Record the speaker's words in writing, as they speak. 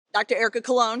Dr. Erica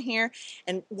Cologne here,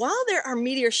 and while there are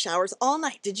meteor showers all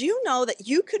night, did you know that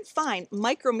you could find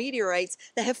micrometeorites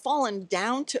that have fallen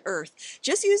down to Earth?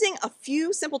 Just using a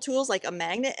few simple tools like a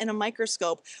magnet and a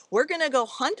microscope, we're going to go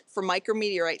hunt for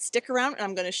micrometeorites. Stick around and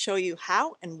I'm going to show you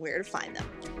how and where to find them.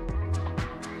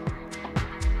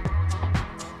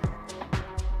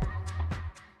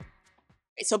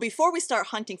 So before we start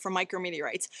hunting for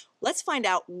micrometeorites, let's find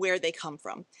out where they come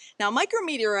from. Now,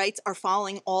 micrometeorites are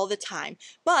falling all the time,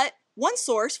 but one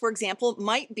source, for example,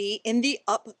 might be in the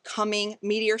upcoming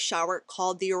meteor shower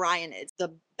called the Orionids.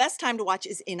 The best time to watch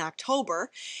is in October,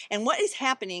 and what is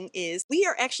happening is we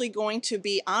are actually going to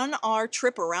be on our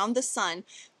trip around the sun.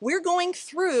 We're going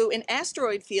through an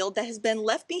asteroid field that has been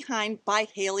left behind by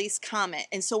Halley's Comet.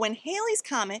 And so when Halley's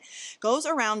Comet goes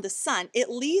around the sun, it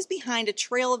leaves behind a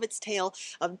trail of its tail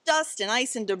of dust and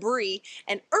ice and debris,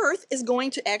 and Earth is going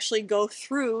to actually go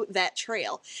through that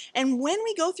trail. And when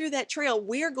we go through that trail,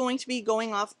 we are going to be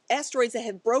going off asteroids that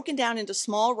have broken down into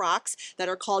small rocks that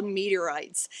are called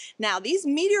meteorites. Now, these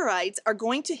meteorites are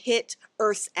going to hit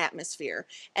Earth's atmosphere,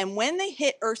 and when they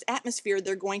hit Earth's atmosphere,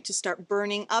 they're going to start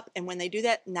burning up, and when they do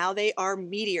that, now they are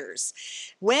meteors.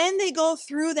 When they go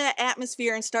through that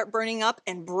atmosphere and start burning up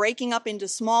and breaking up into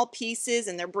small pieces,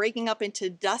 and they're breaking up into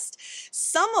dust,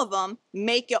 some of them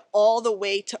make it all the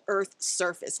way to Earth's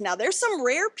surface. Now, there's some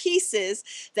rare pieces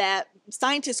that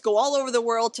scientists go all over the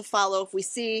world to follow. If we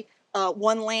see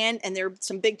one land and there are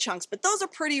some big chunks, but those are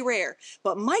pretty rare.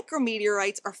 But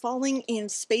micrometeorites are falling in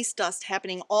space dust,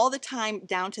 happening all the time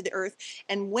down to the Earth,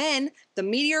 and when the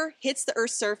meteor hits the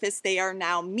Earth's surface, they are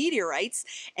now meteorites.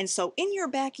 And so in your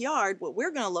backyard, what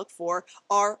we're going to look for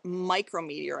are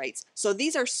micrometeorites. So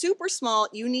these are super small.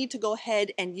 You need to go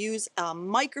ahead and use a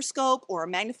microscope or a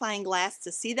magnifying glass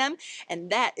to see them, and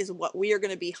that is what we are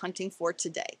going to be hunting for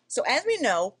today. So as we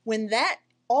know, when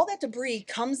all that debris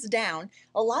comes down,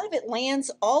 a lot of it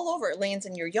lands all over. It lands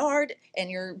in your yard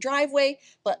and your driveway,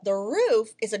 but the roof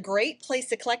is a great place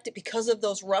to collect it because of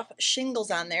those rough shingles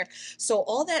on there. So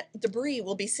all that debris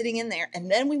will be sitting in there,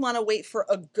 and then we want to wait for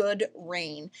a good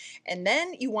rain. And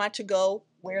then you want to go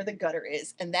where the gutter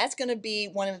is, and that's going to be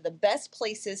one of the best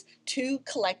places to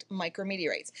collect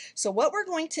micrometeorites. So what we're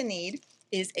going to need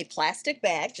is a plastic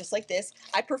bag, just like this.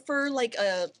 I prefer like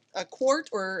a quart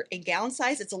or a gallon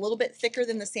size. It's a little bit thicker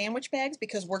than the sandwich bags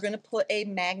because we're going to put a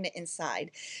magnet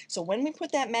inside. So when we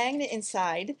put that magnet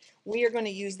inside, we are going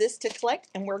to use this to collect,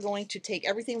 and we're going to take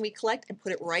everything we collect and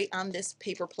put it right on this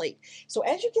paper plate. So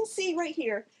as you can see right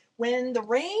here, when the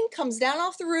rain comes down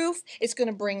off the roof, it's going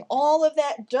to bring all of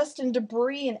that dust and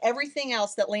debris and everything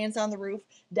else that lands on the roof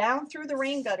down through the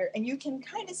rain gutter, and you can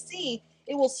kind of see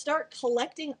it will start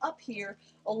collecting up here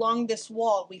along this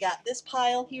wall. We got this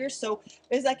pile here, so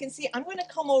as I can see, I'm going to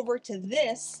come over to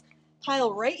this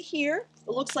pile right here.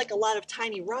 It looks like a lot of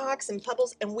tiny rocks and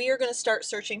pebbles, and we are going to start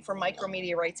searching for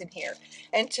micrometeorites in here.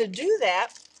 And to do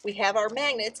that, we have our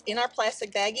magnets in our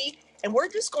plastic baggie, and we're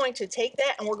just going to take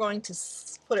that and we're going to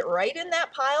put it right in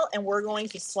that pile, and we're going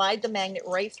to slide the magnet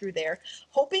right through there,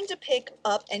 hoping to pick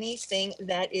up anything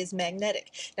that is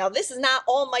magnetic. Now, this is not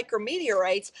all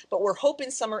micrometeorites, but we're hoping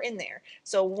some are in there.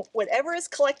 So whatever is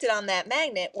collected on that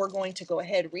magnet, we're going to go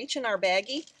ahead, reach in our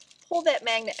baggie, pull that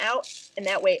magnet out, and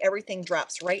that way everything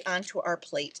drops right onto our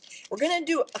plate. We're going to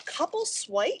do a couple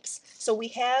swipes so we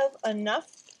have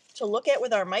enough to look at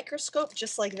with our microscope,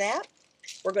 just like that.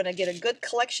 We're going to get a good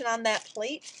collection on that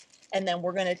plate, and then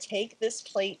we're going to take this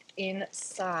plate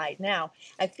inside. Now,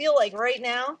 I feel like right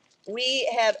now we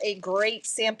have a great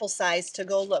sample size to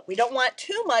go look. We don't want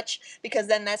too much because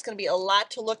then that's going to be a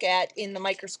lot to look at in the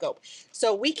microscope.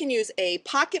 So we can use a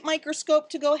pocket microscope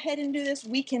to go ahead and do this.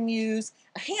 We can use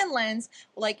a hand lens,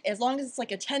 like as long as it's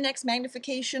like a 10x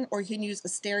magnification, or you can use a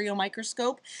stereo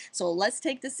microscope. So let's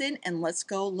take this in and let's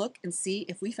go look and see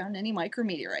if we found any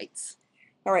micrometeorites.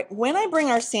 All right, when I bring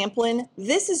our sample in,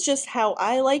 this is just how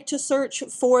I like to search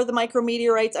for the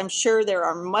micrometeorites. I'm sure there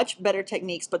are much better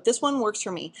techniques, but this one works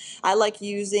for me. I like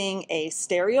using a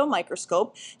stereo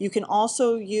microscope. You can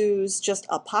also use just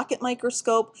a pocket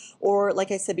microscope, or like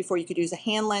I said before, you could use a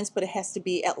hand lens, but it has to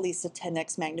be at least a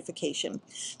 10x magnification.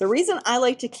 The reason I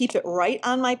like to keep it right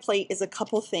on my plate is a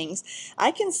couple things. I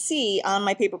can see on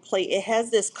my paper plate, it has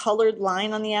this colored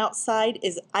line on the outside.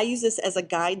 I use this as a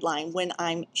guideline when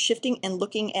I'm shifting and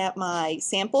looking at my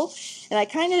sample, and I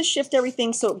kind of shift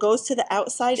everything so it goes to the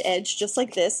outside edge just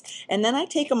like this, and then I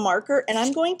take a marker and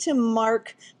I'm going to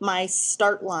mark my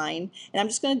start line, and I'm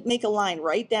just going to make a line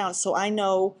right down so I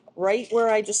know right where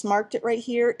I just marked it right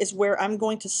here is where I'm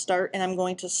going to start, and I'm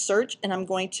going to search, and I'm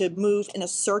going to move in a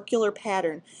circular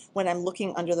pattern when I'm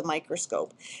looking under the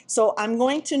microscope. So I'm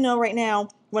going to know right now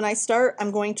when I start,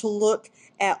 I'm going to look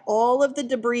at all of the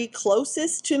debris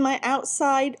closest to my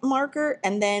outside marker,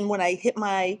 and then when I hit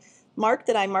my mark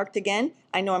that I marked again,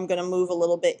 I know I'm going to move a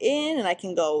little bit in, and I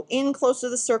can go in closer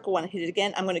to the circle. When I hit it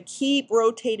again, I'm going to keep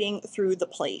rotating through the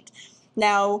plate.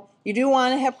 Now, you do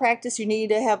want to have practice. You need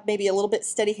to have maybe a little bit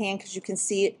steady hand because you can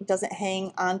see it doesn't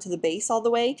hang onto the base all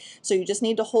the way. So you just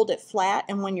need to hold it flat,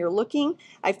 and when you're looking,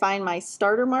 I find my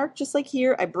starter mark just like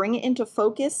here. I bring it into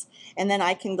focus, and then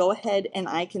I can go ahead and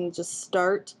I can just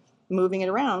start moving it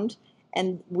around,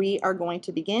 and we are going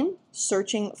to begin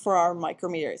searching for our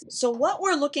micrometeorites. So what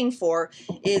we're looking for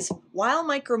is, while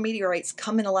micrometeorites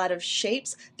come in a lot of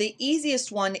shapes, the easiest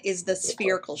one is the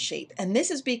spherical shape. And this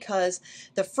is because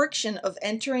the friction of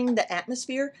entering the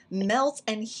atmosphere melts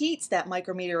and heats that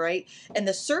micrometeorite, and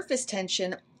the surface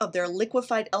tension of their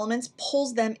liquefied elements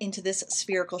pulls them into this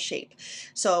spherical shape.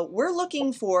 So we're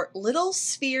looking for little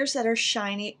spheres that are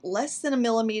shiny, less than a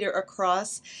millimeter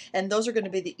across, and those are going to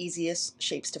be the easiest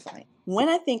shapes to find. When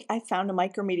I think I found a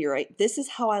micrometeorite, this is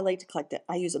how I like to collect it.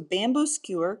 I use a bamboo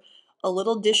skewer, a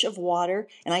little dish of water,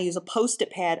 and I use a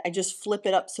Post-it pad. I just flip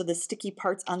it up so the sticky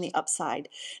part's on the upside.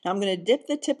 Now I'm going to dip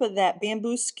the tip of that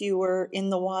bamboo skewer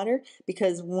in the water,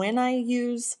 because when I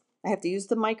have to use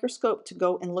the microscope to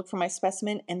go and look for my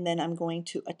specimen, and then I'm going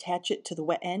to attach it to the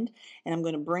wet end, and I'm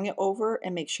going to bring it over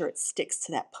and make sure it sticks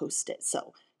to that Post-it.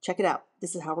 So check it out.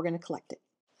 This is how we're going to collect it.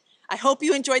 I hope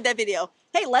you enjoyed that video.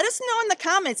 Hey, let us know in the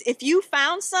comments if you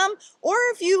found some, or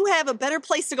if you have a better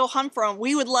place to go hunt from.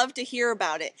 We would love to hear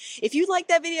about it. If you like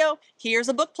that video, here's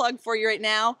a book plug for you right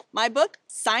now. My book,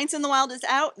 Science in the Wild, is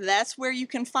out. That's where you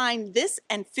can find this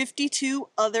and 52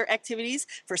 other activities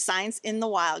for Science in the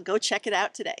Wild. Go check it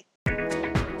out today.